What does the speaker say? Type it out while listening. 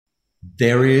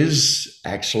There is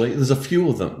actually, there's a few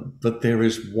of them, but there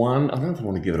is one. I don't know if I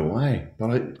want to give it away, but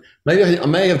I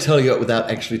may have tell you it without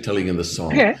actually telling you the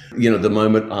song. Okay. You know, the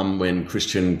moment when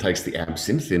Christian takes the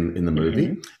absinthe in the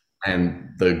movie, Hmm. and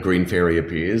the green fairy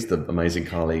appears, the amazing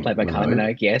Kylie Played by Kylie Minogue.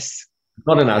 Minogue, yes.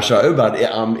 Not in our show, but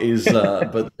is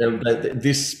but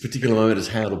this particular moment is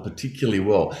handled particularly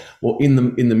well. Well, in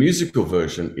the musical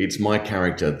version, it's my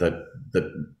character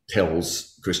that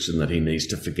tells Christian that he needs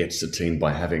to forget Satine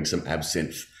by having some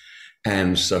absinthe,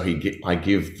 and so I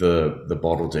give the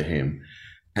bottle to him,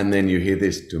 and then you hear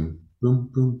this dum boom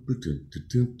boom ba, dum, dum,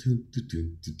 dum, dum, dum,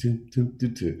 dum, dum, dum,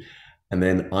 dum, dum. And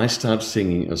then I start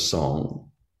singing a song.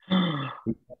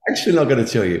 Actually, not going to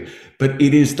tell you, but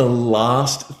it is the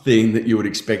last thing that you would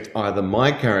expect either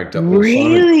my character or Simon.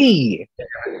 Really?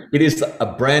 It is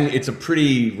it's a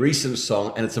pretty recent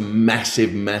song and it's a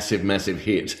massive, massive, massive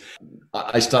hit.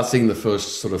 I start singing the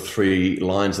first sort of three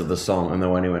lines of the song and then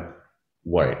when he went,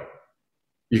 wait,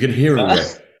 you can hear him Uh, go,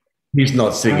 he's not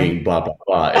um, singing blah, blah,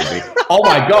 blah. Oh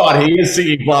my God, he is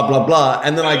singing blah, blah, blah.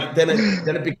 And then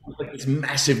it becomes like this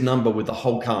massive number with the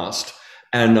whole cast.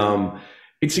 And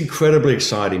it's incredibly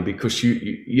exciting because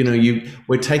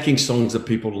we're taking songs that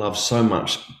people love so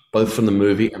much, both from the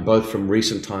movie and both from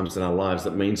recent times in our lives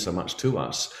that mean so much to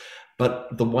us.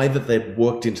 But the way that they've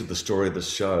worked into the story of the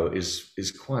show is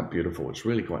quite beautiful. It's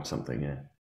really quite something, yeah.